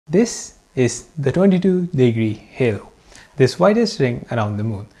This is the 22-degree halo, this whitest ring around the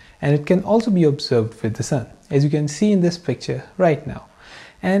moon, and it can also be observed with the sun, as you can see in this picture right now.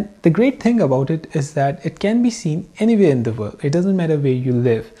 And the great thing about it is that it can be seen anywhere in the world. It doesn't matter where you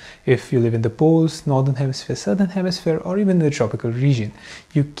live. If you live in the poles, northern hemisphere, southern hemisphere, or even the tropical region,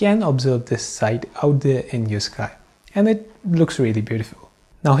 you can observe this sight out there in your sky. And it looks really beautiful.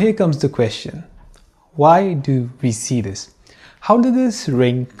 Now here comes the question. Why do we see this? How did this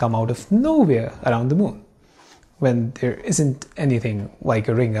ring come out of nowhere around the moon when there isn't anything like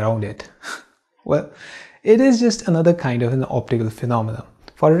a ring around it? Well, it is just another kind of an optical phenomenon.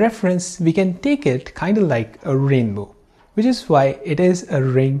 For reference, we can take it kind of like a rainbow, which is why it is a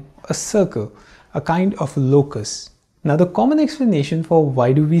ring, a circle, a kind of locus. Now the common explanation for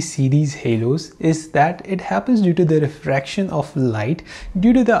why do we see these halos is that it happens due to the refraction of light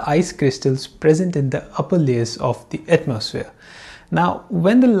due to the ice crystals present in the upper layers of the atmosphere. Now,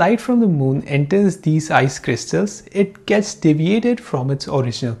 when the light from the moon enters these ice crystals, it gets deviated from its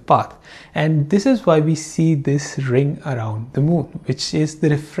original path. And this is why we see this ring around the moon, which is the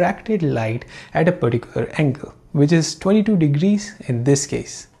refracted light at a particular angle, which is 22 degrees in this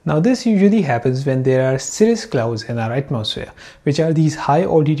case. Now, this usually happens when there are cirrus clouds in our atmosphere, which are these high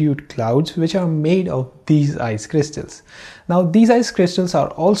altitude clouds which are made of these ice crystals. Now, these ice crystals are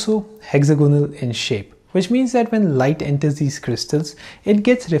also hexagonal in shape, which means that when light enters these crystals, it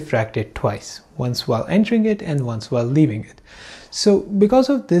gets refracted twice, once while entering it and once while leaving it. So because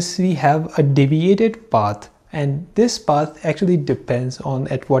of this, we have a deviated path, and this path actually depends on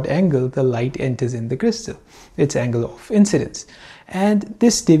at what angle the light enters in the crystal, its angle of incidence. And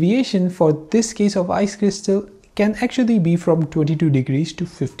this deviation for this case of ice crystal can actually be from 22 degrees to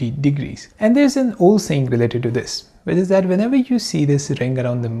 50 degrees. And there's an old saying related to this, which is that whenever you see this ring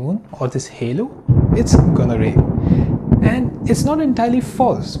around the moon or this halo, it's gonna rain. And it's not entirely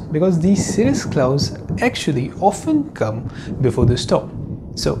false, because these cirrus clouds actually often come before the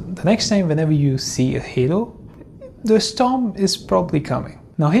storm. So the next time whenever you see a halo, the storm is probably coming.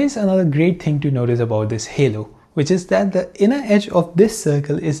 Now here's another great thing to notice about this halo, which is that the inner edge of this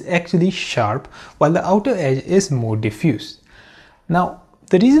circle is actually sharp while the outer edge is more diffuse. Now,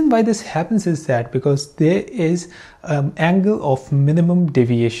 the reason why this happens is that because there is an angle of minimum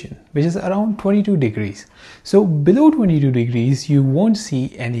deviation, which is around 22 degrees. So below 22 degrees, you won't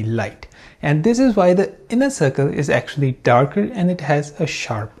see any light. And this is why the inner circle is actually darker and it has a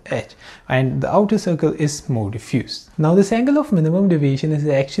sharp edge, and the outer circle is more diffuse. Now this angle of minimum deviation is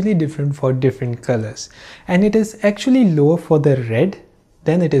actually different for different colors, and it is actually lower for the red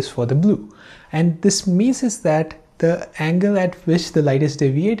than it is for the blue. And this means is that the angle at which the light is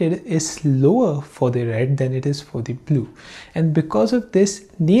deviated is lower for the red than it is for the blue. And because of this,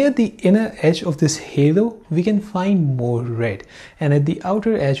 near the inner edge of this halo, we can find more red, and at the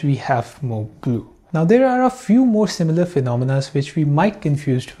outer edge we have more blue. Now there are a few more similar phenomena which we might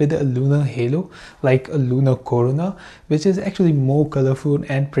confuse with a lunar halo, like a lunar corona, which is actually more colorful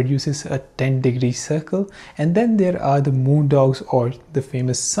and produces a 10-degree circle. And then there are the moon dogs, or the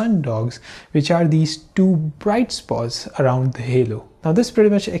famous sun dogs, which are these two bright spots around the halo. Now this pretty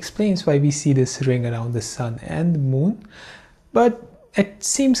much explains why we see this ring around the sun and the moon, but it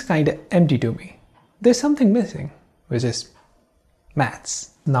seems kind of empty to me. There's something missing, which is maths.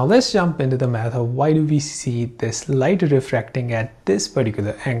 Now let's jump into the math of why do we see this light refracting at this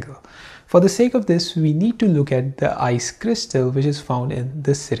particular angle. For the sake of this, we need to look at the ice crystal which is found in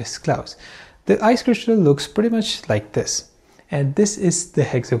the cirrus clouds. The ice crystal looks pretty much like this, and this is the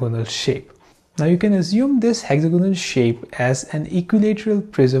hexagonal shape. Now you can assume this hexagonal shape as an equilateral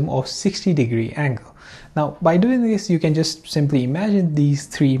prism of 60-degree angle. Now by doing this, you can just simply imagine these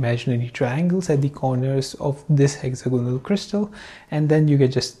three imaginary triangles at the corners of this hexagonal crystal, and then you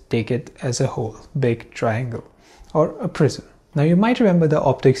can just take it as a whole big triangle or a prism. Now you might remember the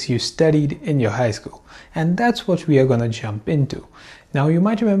optics you studied in your high school, and that's what we are going to jump into. Now you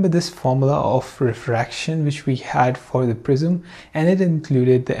might remember this formula of refraction which we had for the prism, and it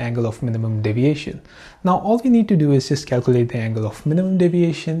included the angle of minimum deviation. Now all we need to do is just calculate the angle of minimum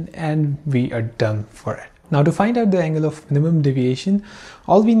deviation, and we are done for it. Now to find out the angle of minimum deviation,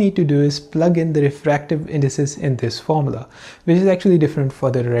 all we need to do is plug in the refractive indices in this formula, which is actually different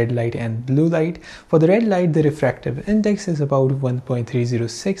for the red light and blue light. For the red light, the refractive index is about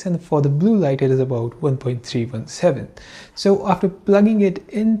 1.306, and for the blue light, it is about 1.317. So after plugging it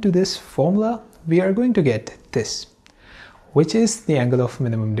into this formula, we are going to get this, which is the angle of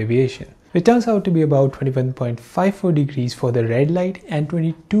minimum deviation. It turns out to be about 21.54 degrees for the red light and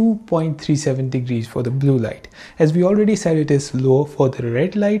 22.37 degrees for the blue light. As we already said, it is lower for the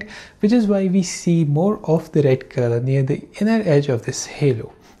red light, which is why we see more of the red color near the inner edge of this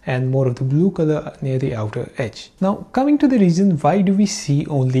halo. and more of the blue color near the outer edge. Now coming to the reason why do we see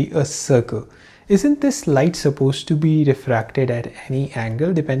only a circle? Isn't this light supposed to be refracted at any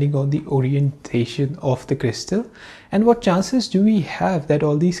angle depending on the orientation of the crystal? And what chances do we have that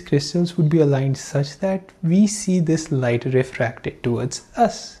all these crystals would be aligned such that we see this light refracted towards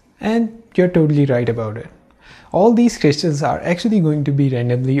us? And you're totally right about it. All these crystals are actually going to be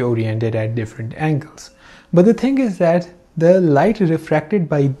randomly oriented at different angles. But the thing is that the light refracted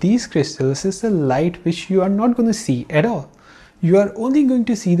by these crystals is the light which you are not going to see at all. You are only going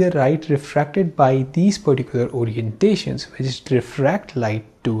to see the light refracted by these particular orientations which refract light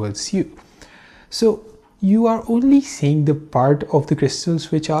towards you. So you are only seeing the part of the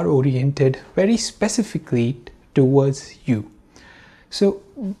crystals which are oriented very specifically towards you. So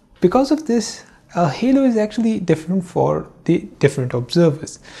because of this, a halo is actually different for the different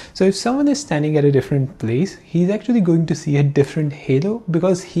observers. So if someone is standing at a different place, he's actually going to see a different halo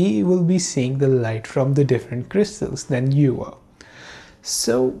because he will be seeing the light from the different crystals than you are.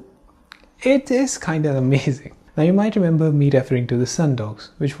 So it is kind of amazing. Now you might remember me referring to the sundogs,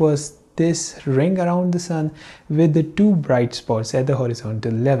 which was this ring around the sun with the two bright spots at the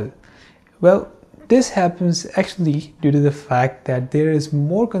horizontal level. Well, this happens actually due to the fact that there is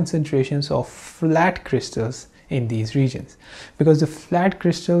more concentrations of flat crystals in these regions. Because the flat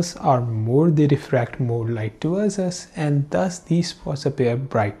crystals are more, they refract more light towards us, and thus these spots appear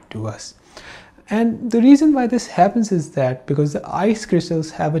bright to us. And the reason why this happens is that because the ice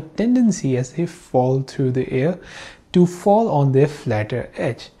crystals have a tendency as they fall through the air to fall on their flatter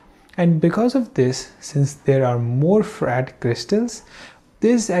edge. And because of this, since there are more flat crystals,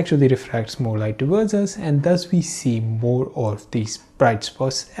 this actually refracts more light towards us, and thus we see more of these bright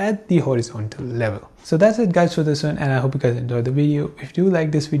spots at the horizontal level. So that's it guys for this one, and I hope you guys enjoyed the video. If you do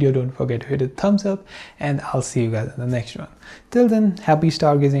like this video, don't forget to hit a thumbs up, and I'll see you guys in the next one. Till then, happy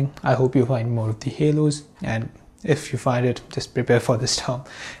stargazing. I hope you find more of the halos, and if you find it, just prepare for the storm.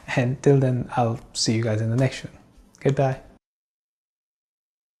 And till then, I'll see you guys in the next one. Goodbye.